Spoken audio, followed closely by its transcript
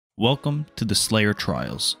Welcome to the Slayer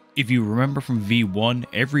Trials. If you remember from V1,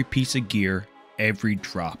 every piece of gear, every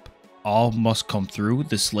drop, all must come through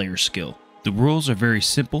the Slayer skill. The rules are very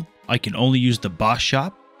simple. I can only use the Boss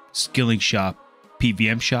Shop, Skilling Shop,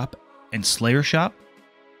 PVM Shop, and Slayer Shop.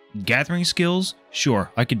 Gathering skills,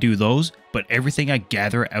 sure, I could do those, but everything I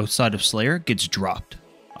gather outside of Slayer gets dropped.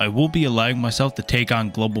 I will be allowing myself to take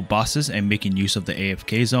on global bosses and making use of the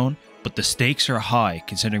AFK zone, but the stakes are high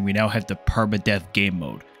considering we now have the permadeath game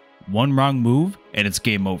mode. One wrong move and it's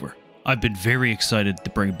game over. I've been very excited to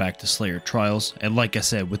bring it back to Slayer Trials, and like I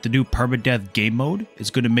said, with the new permadeath game mode,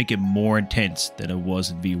 it's going to make it more intense than it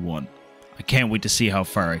was in V1. I can't wait to see how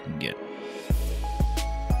far I can get.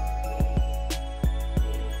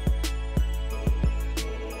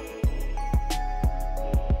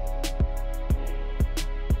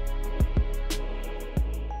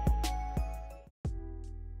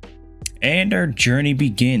 And our journey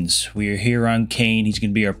begins. We are here on Kain. He's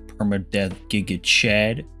going to be our permadeath Giga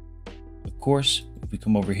Chad. Of course, if we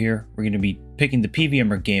come over here, we're going to be picking the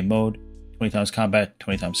PVM or game mode. 20 times combat,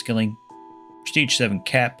 20 times skilling. Prestige 7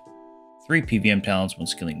 cap. 3 PVM talents, 1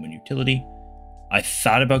 skilling, 1 utility. I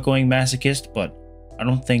thought about going masochist, but I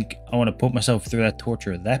don't think I want to put myself through that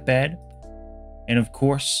torture that bad. And of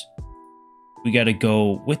course, we got to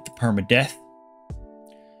go with the permadeath.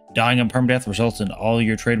 Dying on permadeath results in all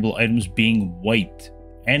your tradable items being wiped,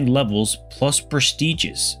 and levels plus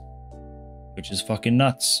prestiges, which is fucking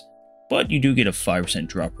nuts. But you do get a 5%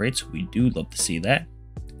 drop rate, so we do love to see that.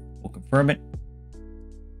 We'll confirm it,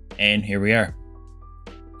 and here we are.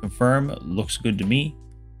 Confirm, looks good to me.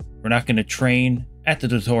 We're not going to train at the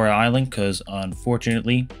tutorial island because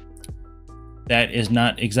unfortunately that is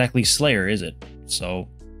not exactly Slayer, is it? So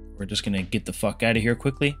we're just going to get the fuck out of here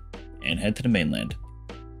quickly and head to the mainland.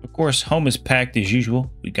 Of course, home is packed as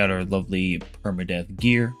usual. We got our lovely permadeath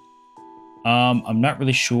gear. I'm not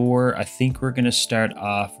really sure. I think we're going to start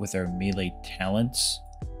off with our melee talents.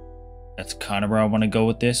 That's kind of where I want to go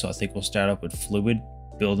with this. So I think we'll start off with fluid,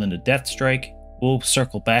 build into death strike. We'll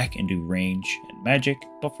circle back and do range and magic.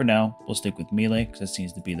 But for now, we'll stick with melee because that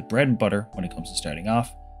seems to be the bread and butter when it comes to starting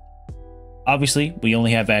off. Obviously, we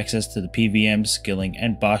only have access to the PVM, skilling,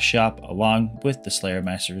 and boss shop along with the Slayer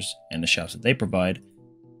Masters and the shops that they provide.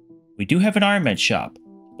 We do have an Iron Man shop,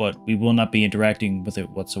 but we will not be interacting with it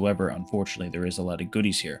whatsoever. Unfortunately, there is a lot of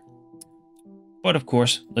goodies here. But of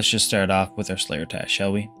course, let's just start off with our Slayer task,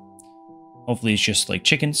 shall we? Hopefully it's just like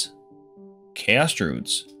chickens. Chaos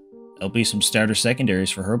Druids. There'll be some starter secondaries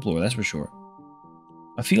for Herblore, that's for sure.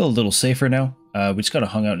 I feel a little safer now. We just got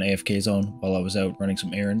hung out in AFK zone while I was out running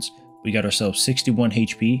some errands. We got ourselves 61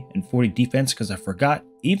 HP and 40 defense because I forgot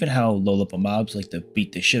even how low level mobs like to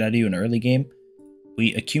beat the shit out of you in an early game.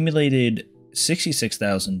 We accumulated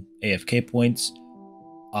 66,000 AFK points.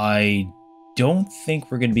 I don't think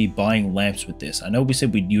we're going to be buying lamps with this. I know we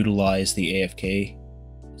said we'd utilize the AFK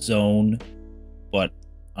zone, but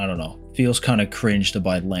I don't know. Feels kind of cringe to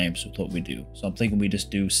buy lamps with what we do. So I'm thinking we just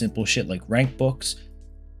do simple shit like rank books.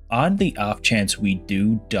 On the off chance we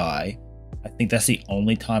do die, I think that's the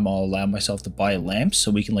only time I'll allow myself to buy lamps so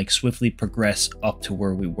we can like swiftly progress up to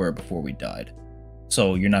where we were before we died.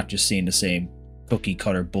 So you're not just seeing the same cookie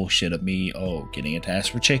cutter bullshit of me, oh, getting a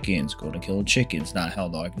task for chickens, go to kill chickens. Nah, hell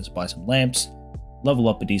no, I can just buy some lamps, level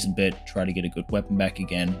up a decent bit, try to get a good weapon back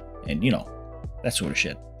again, and you know, that sort of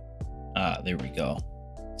shit. Ah, there we go.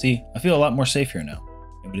 See, I feel a lot more safe here now.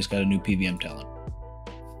 And we just got a new PVM talent.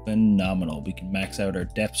 Phenomenal. We can max out our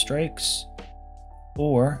depth strikes,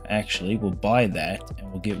 or actually we'll buy that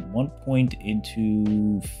and we'll get 1 point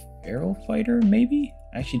into Feral Fighter, maybe?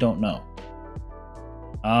 I actually don't know.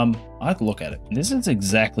 I'll have to look at it. And this is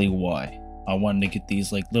exactly why I wanted to get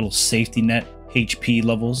these like little safety net HP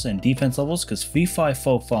levels and defense levels, because V5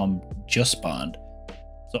 Faux Fum just spawned.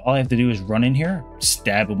 So all I have to do is run in here,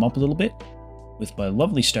 stab him up a little bit with my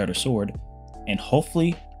lovely starter sword, and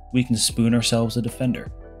hopefully we can spoon ourselves a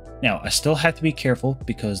defender. Now, I still have to be careful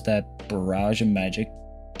because that barrage of magic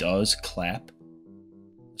does clap.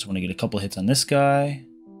 Just want to get a couple hits on this guy.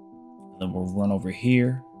 Then we'll run over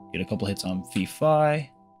here. Get a couple hits on V5.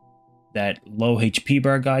 That low HP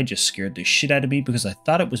bar guy just scared the shit out of me because I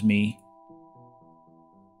thought it was me.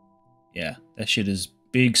 Yeah, that shit is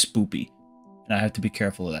big spoopy. And I have to be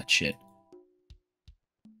careful of that shit.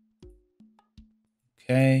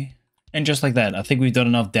 Okay. And just like that, I think we've done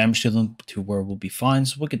enough damage to them to where we'll be fine.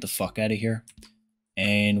 So we'll get the fuck out of here.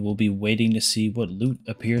 And we'll be waiting to see what loot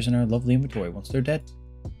appears in our lovely inventory once they're dead.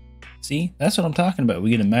 See, that's what I'm talking about. We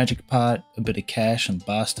get a magic pot, a bit of cash, and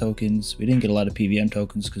boss tokens. We didn't get a lot of PVM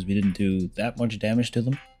tokens because we didn't do that much damage to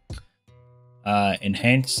them.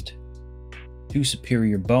 Enhanced 2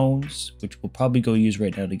 superior bones, which we'll probably go use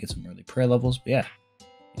right now to get some early prayer levels. But yeah,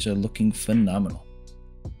 these are looking phenomenal.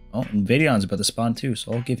 Oh, and Vadion's about to spawn too,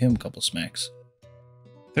 so I'll give him a couple smacks.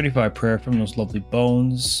 35 prayer from those lovely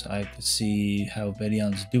bones. I have to see how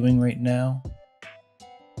Vadion's doing right now.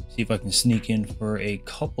 See if I can sneak in for a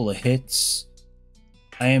couple of hits.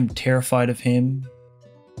 I am terrified of him,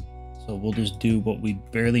 so we'll just do what we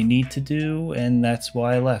barely need to do, and that's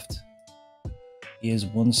why I left. He is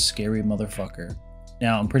one scary motherfucker.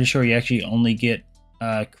 Now, I'm pretty sure you actually only get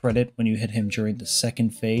credit when you hit him during the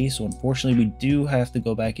second phase, so unfortunately we do have to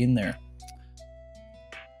go back in there.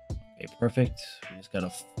 Okay, perfect. We just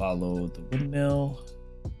gotta follow the windmill,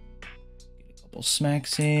 get a couple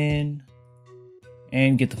smacks in,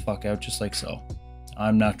 and get the fuck out just like so.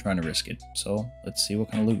 I'm not trying to risk it, so let's see what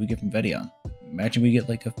kind of loot we get from Vedion. Imagine we get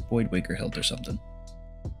like a Void Waker hilt or something.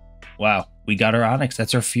 Wow, we got our Onyx.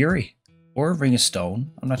 That's our Fury. Or a Ring of Stone.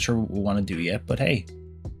 I'm not sure what we want to do yet, but hey,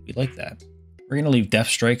 we like that. We're going to leave Death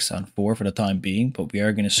Strikes on 4 for the time being, but we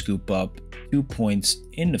are going to scoop up 2 points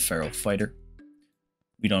in the Feral Fighter.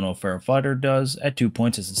 We don't know what Feral Fighter does. At 2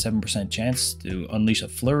 points, it's a 7% chance to unleash a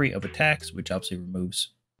flurry of attacks, which obviously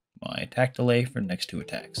removes my attack delay for the next 2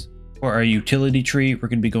 attacks. For our utility tree, we're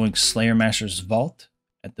going to be going Slayer Master's Vault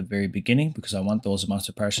at the very beginning because I want those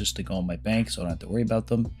monster parcels to go in my bank so I don't have to worry about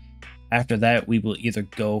them. After that, we will either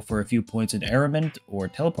go for a few points in Arament or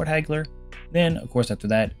Teleport Haggler. Then, of course, after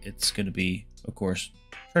that, it's going to be, of course,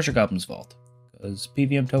 Treasure Goblin's Vault. Because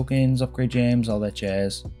PVM tokens, upgrade gems, all that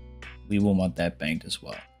jazz, we will want that banked as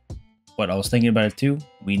well. But I was thinking about it too.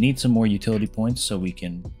 We need some more utility points so we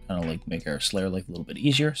can kind of like make our Slayer life a little bit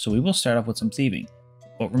easier. So we will start off with some thieving.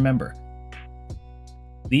 But remember,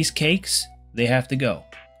 these cakes, they have to go.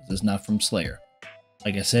 This is not from Slayer.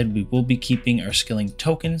 Like I said, we will be keeping our skilling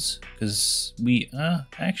tokens because we,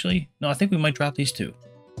 actually, no, I think we might drop these too.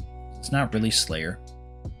 It's not really Slayer,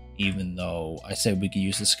 even though I said we could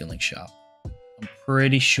use the skilling shop. I'm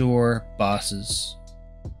pretty sure bosses,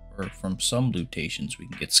 or from some lootations, we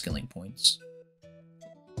can get skilling points.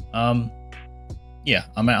 Yeah,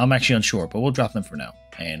 I'm actually unsure, but we'll drop them for now,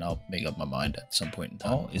 and I'll make up my mind at some point in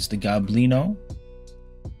time. Oh, is the Goblino.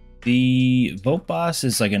 The Vote Boss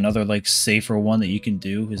is like another like safer one that you can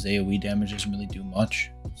do. His AoE damage doesn't really do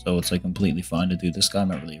much, so it's like completely fine to do this guy. I'm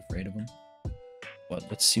not really afraid of him. But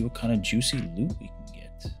let's see what kind of juicy loot we can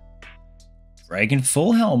get. Dragon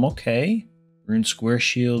Full Helm, okay. Rune Square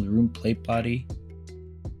Shield, Rune Plate Body.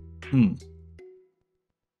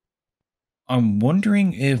 I'm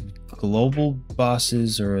wondering if global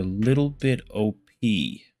bosses are a little bit OP.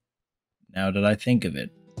 Now that I think of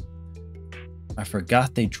it. I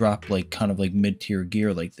forgot they drop like kind of like mid-tier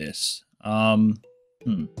gear like this. Let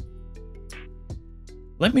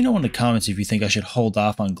me know in the comments if you think I should hold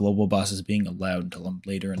off on global bosses being allowed until I'm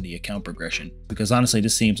later in the account progression. Because honestly,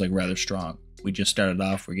 this seems like rather strong. We just started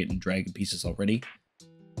off, we're getting dragon pieces already.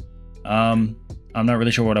 I'm not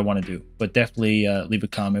really sure what I want to do, but definitely leave a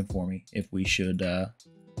comment for me if we should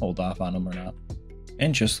hold off on them or not.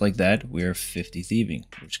 And just like that, we're 50 thieving,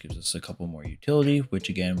 which gives us a couple more utility, which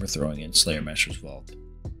again, we're throwing in Slayer Master's Vault.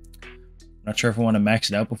 I'm not sure if I want to max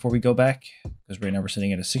it out before we go back, because right now we're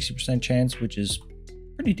sitting at a 60% chance, which is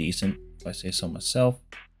pretty decent, if I say so myself.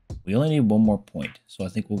 We only need 1 more point, so I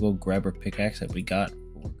think we'll go grab our pickaxe that we got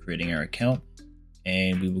for creating our account,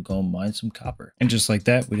 and we will go mine some copper. And just like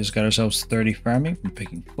that, we just got ourselves 30 farming from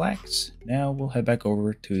picking flax. Now we'll head back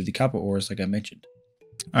over to the copper ores like I mentioned.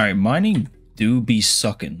 Alright, mining do be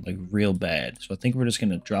sucking like real bad, so I think we're just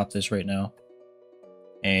gonna drop this right now,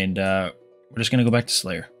 and we're just gonna go back to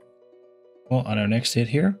Slayer. Well, on our next hit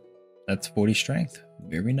here, that's 40 strength.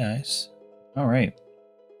 Very nice. All right,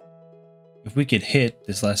 if we could hit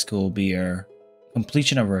this last skill, will be our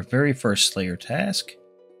completion of our very first Slayer task.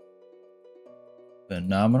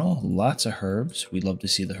 Phenomenal. Lots of herbs. We love to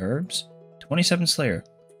see the herbs. 27 Slayer,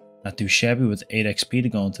 not too shabby with 8 XP to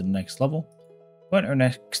go into the next level. But our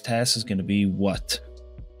next task is going to be what?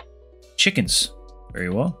 Chickens. Very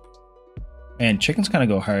well. And chickens kind of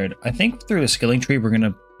go hard. I think through the skilling tree, we're going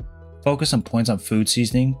to focus on points on food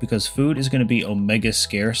seasoning, because food is going to be omega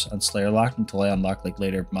scarce on Slayer Locked until I unlock like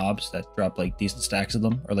later mobs that drop like decent stacks of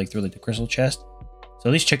them, or like through like the crystal chest.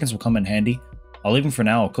 So these chickens will come in handy. I'll leave them for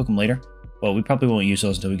now. I'll cook them later. Well, we probably won't use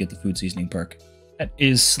those until we get the food seasoning perk. That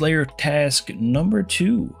is Slayer task number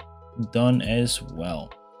 2 done as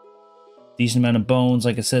well. Decent amount of bones,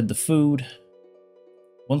 like I said, the food.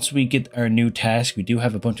 Once we get our new task, we do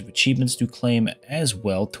have a bunch of achievements to claim as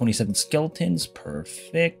well. 27 skeletons,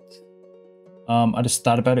 perfect. I just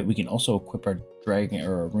thought about it. We can also equip our dragon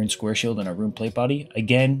or a rune square shield and a rune plate body.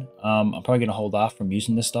 Again, I'm probably gonna hold off from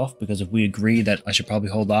using this stuff because if we agree that I should probably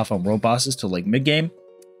hold off on world bosses till like mid game,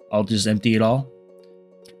 I'll just empty it all.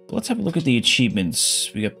 But let's have a look at the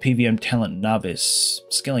achievements. We got PVM Talent Novice,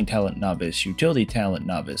 Scaling Talent Novice, Utility Talent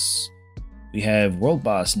Novice. We have World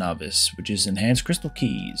Boss Novice, which is Enhanced Crystal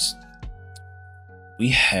Keys. We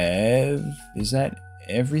have, is that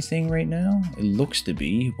everything right now? It looks to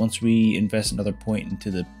be. Once we invest another point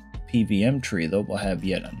into the PVM tree, though, we'll have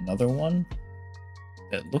yet another one.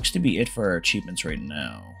 That looks to be it for our achievements right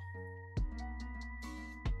now.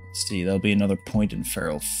 Let's see, there'll be another point in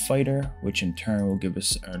Feral Fighter, which in turn will give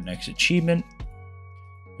us our next achievement,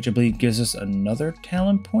 which I believe gives us another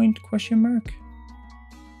talent point, question mark?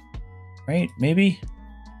 Right, maybe?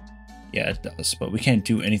 Yeah, it does, but we can't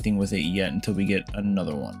do anything with it yet until we get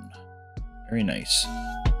another one. Very nice.